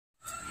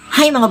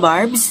Hi mga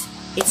barbs!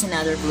 It's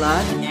another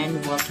vlog and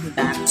welcome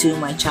back to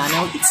my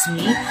channel. It's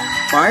me,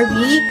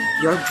 Barbie,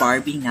 your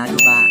Barbie na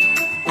Guba.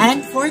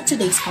 And for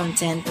today's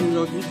content, we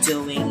will be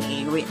doing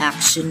a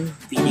reaction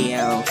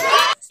video.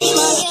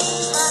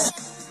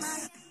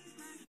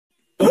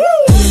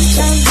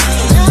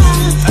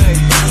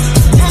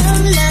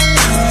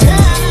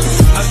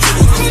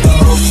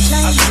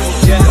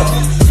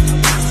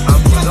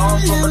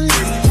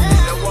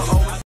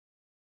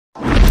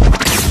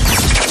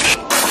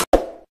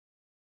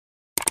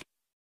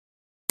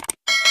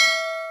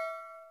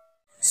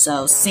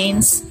 So,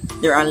 since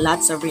there are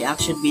lots of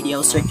reaction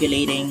videos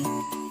circulating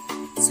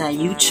sa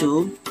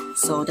YouTube,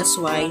 so that's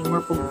why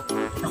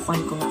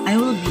I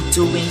will be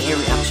doing a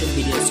reaction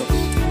video. So,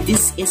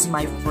 this is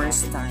my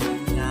first time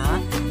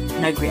na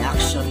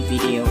nag-reaction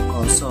video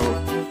ko. So,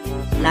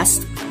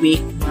 last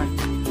week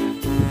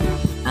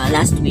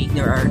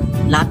there are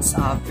lots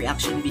of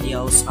reaction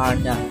videos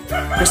on the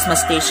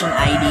Christmas station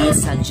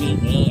IDs sa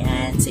GMA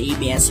and sa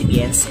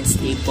ABS-CBN since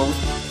they both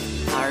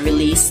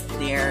released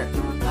their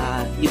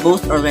they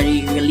both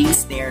already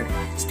released their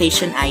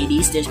station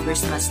IDs, their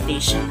Christmas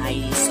station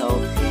IDs.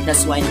 So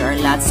that's why there are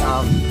lots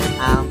of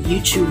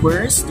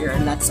YouTubers, there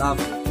are lots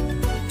of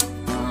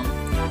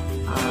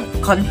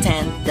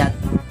content that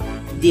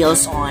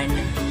deals on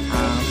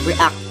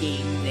reacting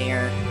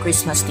their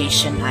Christmas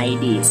station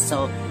IDs.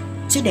 So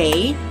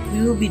today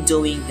we will be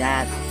doing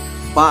that,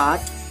 but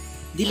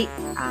dili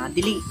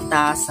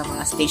ta sa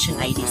mga station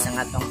IDs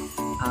ang atong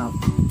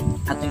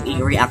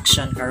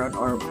reaction karon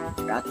or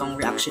atong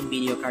reaction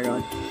video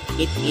karon.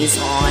 It is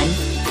on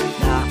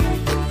the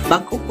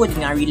bag-upod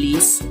nga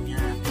release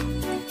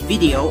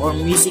video or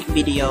music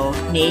video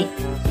ni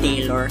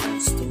Taylor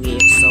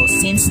Swift. So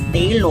since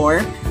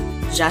Taylor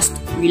just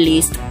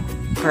released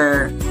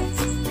her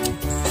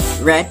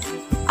Red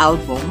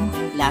album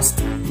last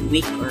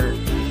week or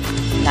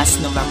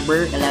last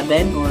November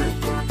 11 or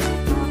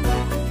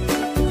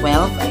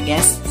 12, I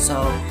guess.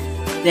 So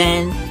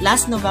then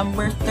last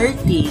November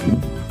 13,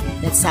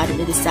 that's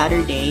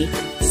Saturday,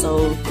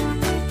 so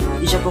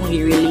siya pong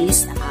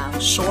i-release ang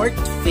short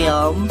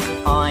film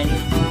on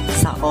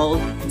sa All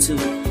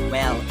Too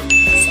Well.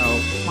 So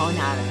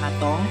mauna na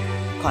atong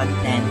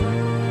content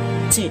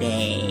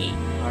today,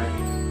 or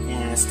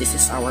yes, this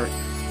is our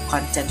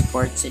content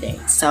for today.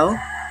 So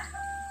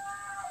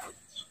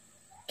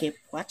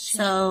keep watching.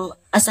 So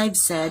as I've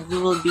said,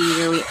 we will be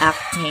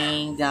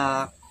reacting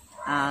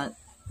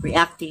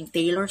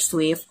Taylor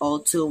Swift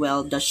All Too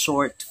Well, the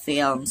short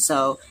film.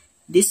 So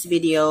this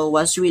video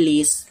was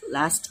released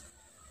last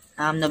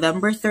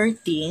November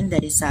 13,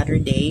 that is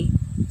Saturday.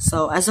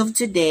 So as of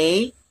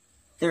today,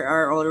 there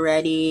are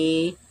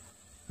already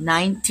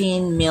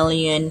 19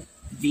 million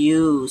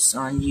views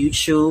on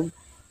YouTube,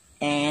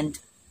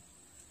 and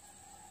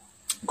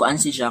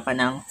kuan siya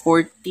kanang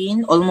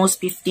 14,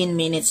 almost 15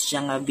 minutes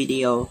siya nga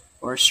video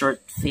or short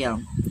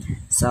film.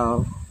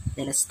 So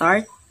let's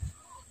start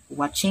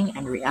watching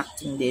and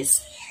reacting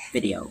this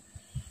video.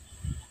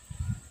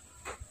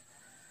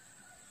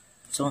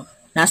 So,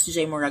 nasa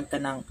dyan mo ragta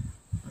ng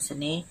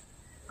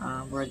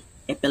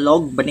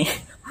epilogue ba ni?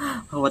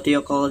 What do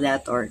you call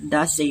that? Or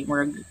nasa dyan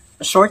mo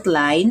a short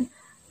line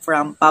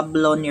from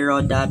Pablo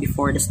Neruda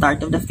before the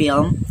start of the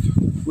film,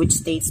 which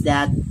states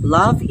that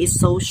love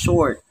is so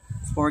short,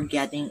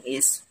 forgetting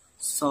is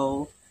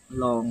so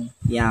long.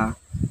 Yeah.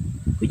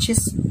 Which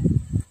is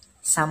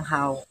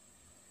somehow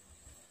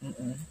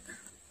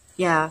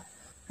yeah,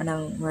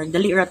 kanang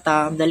dali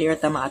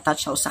rata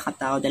ma-attach sa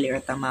katao, dali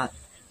rata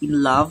in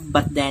love,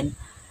 but then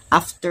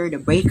after the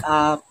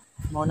breakup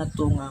mo na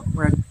to nga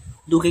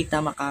dugay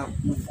ta maka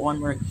move on,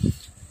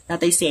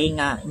 natay saying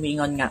nga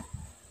mingon nga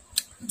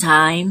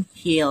time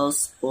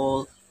heals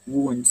all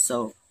wounds.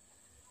 So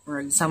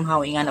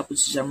somehow ingana po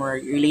siya more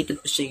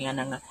related po siya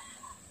nga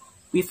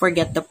we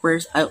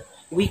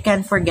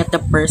can forget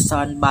the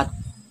person, but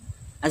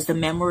as the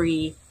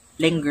memory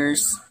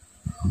lingers,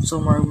 so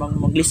more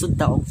maglisod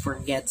ta og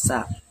forget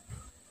sa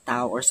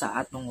tao or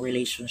sa atong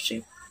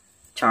relationship.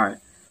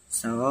 Char.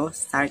 So,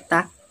 start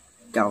ta.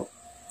 Go.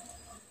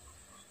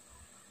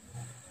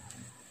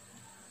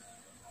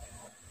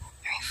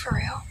 Are you for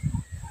real?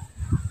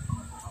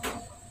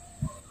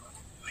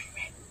 What do you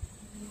mean?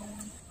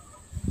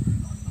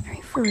 Are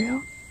you for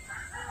real?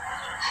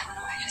 I don't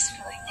know, I just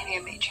feel like maybe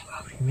I made you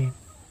up. What do you mean?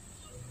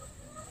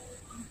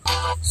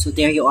 So,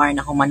 there you are,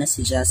 nakuha na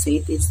si Jess. So,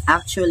 it is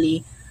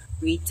actually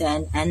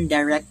written and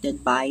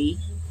directed by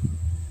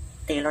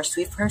Taylor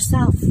Swift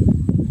herself.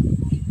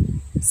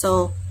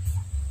 So,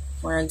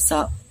 murag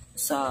sa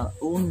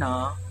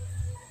una,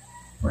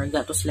 murag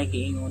datos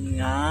lagi ingon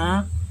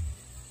nga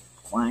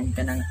kuan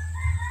ka ng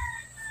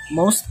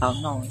most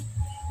no,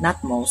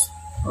 not most,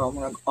 or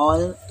murag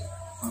all,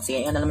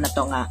 sige yun naman na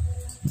to nga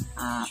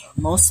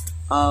most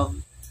of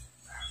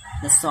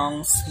the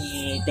songs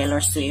ni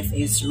Taylor Swift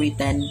is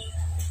written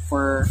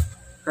for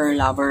her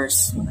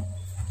lovers.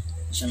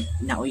 Isang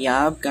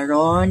nauyab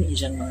karon,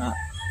 isang mga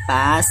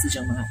past,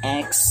 isang mga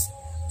ex.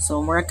 So,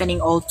 murag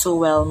kaning All Too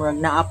Well, murag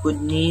naapod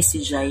ni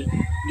si Jay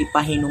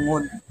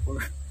gipahinungod,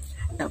 or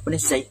naapod ni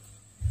si Jay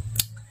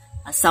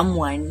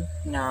someone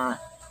na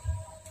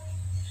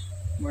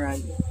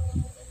murag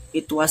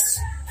it was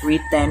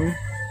written,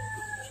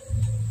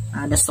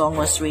 the song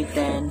was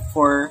written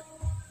for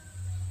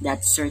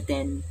that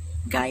certain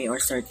guy or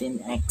certain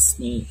ex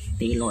ni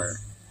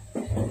Taylor.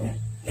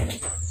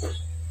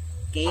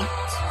 Okay?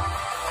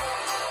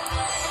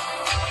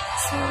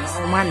 So,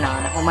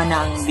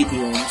 nakumana ang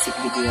video, music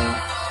video.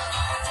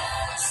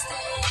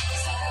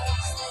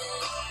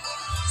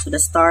 So, the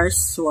stars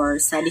were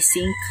Sadie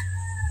Sink,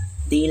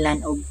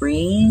 Dylan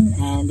O'Brien,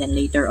 and then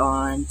later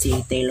on,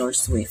 Taylor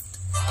Swift.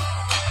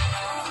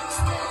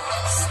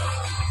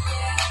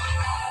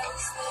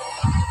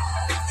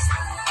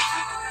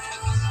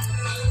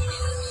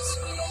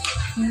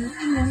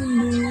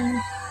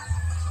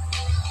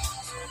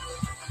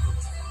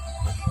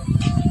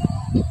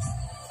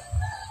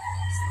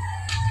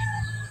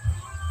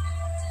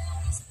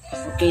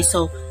 Okay,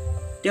 so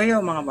there you go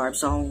mga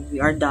barbs. So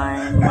we are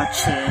done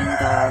watching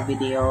the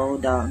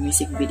video, the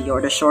music video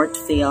or the short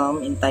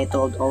film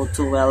entitled All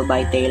Too Well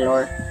by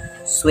Taylor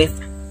Swift.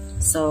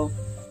 So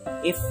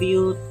if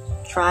you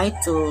try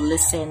to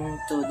listen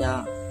to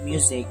the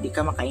music, di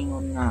ka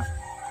makaingon nga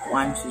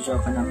kuan siya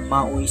kanang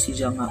maoy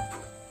siya nga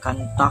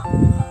kanta.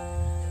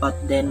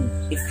 But then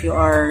if you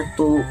are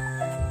to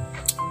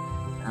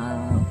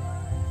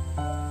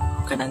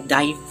kanang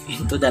dive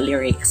into the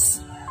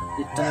lyrics,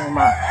 dito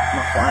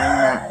makuan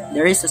na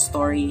there is a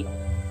story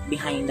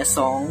behind the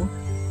song,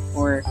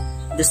 or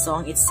the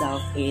song itself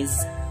is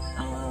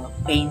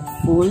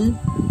painful.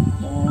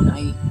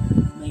 Ay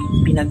may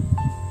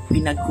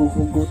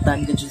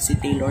pinaghuhugutan gadyo si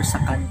Taylor sa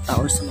kanta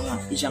or sa mga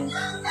iyang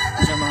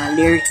mga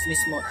lyrics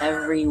mismo.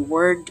 Every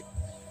word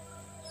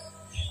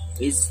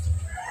is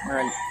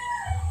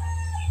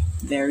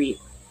very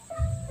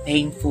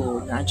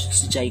painful na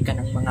adjust ka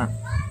ng mga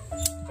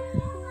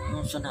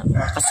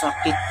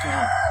makasakit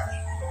nga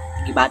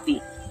gibati,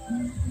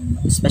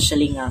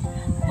 especially nga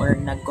or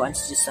nagkuan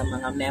siya sa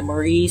mga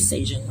memories sa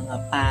iyang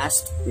mga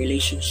past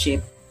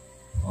relationship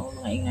o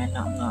mga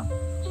ingana nga.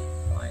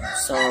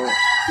 So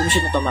dili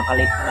siya na to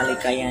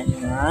malikayan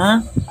nga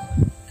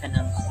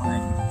kanang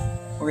kuan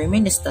or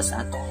reminisce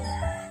sa atong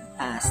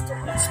past,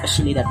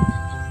 especially that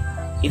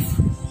if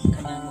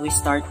kanang we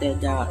started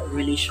the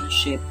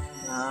relationship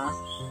nga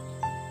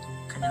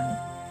kanang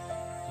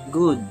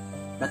good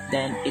but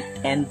then it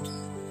end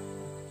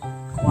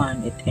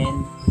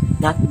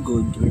not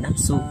good or not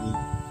so good,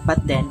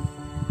 but then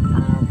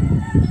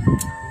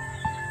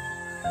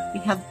we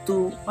have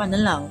to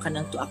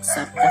kanang to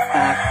accept the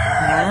fact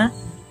na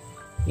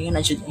inga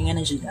na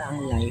jud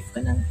ang life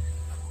kanang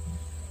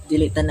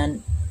dili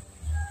tanan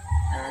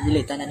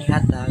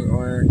ihatag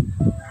or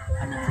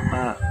kanang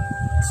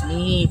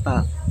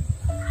pa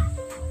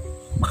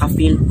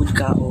maka-feel good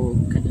ka o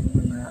kanang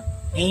mga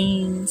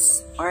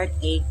pains,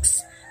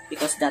 heartaches,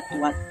 because that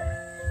what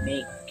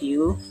make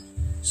you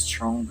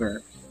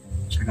stronger.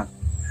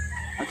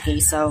 Okay,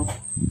 so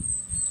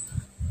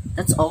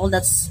that's all.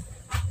 That's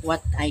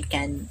what I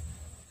can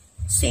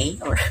say,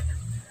 or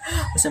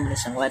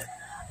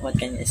what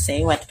can I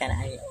say? What can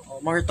I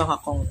more to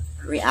akong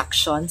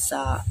reaction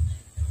sa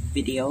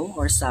video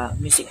or sa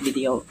music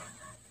video.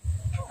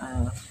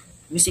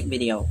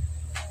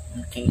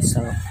 Okay,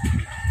 so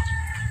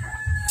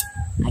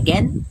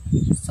again,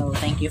 so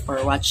thank you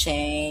for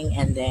watching,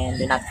 and then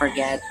do not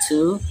forget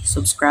to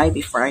subscribe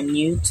if you are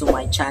new to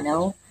my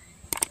channel,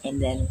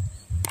 and then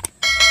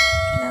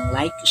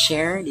like,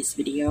 share this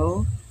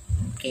video,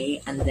 okay,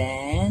 and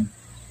then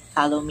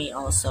follow me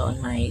also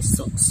on my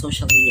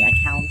social media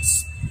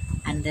accounts,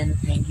 and then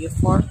thank you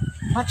for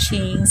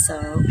watching.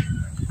 So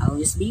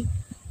always be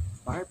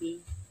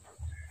Barbie.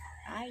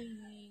 Bye.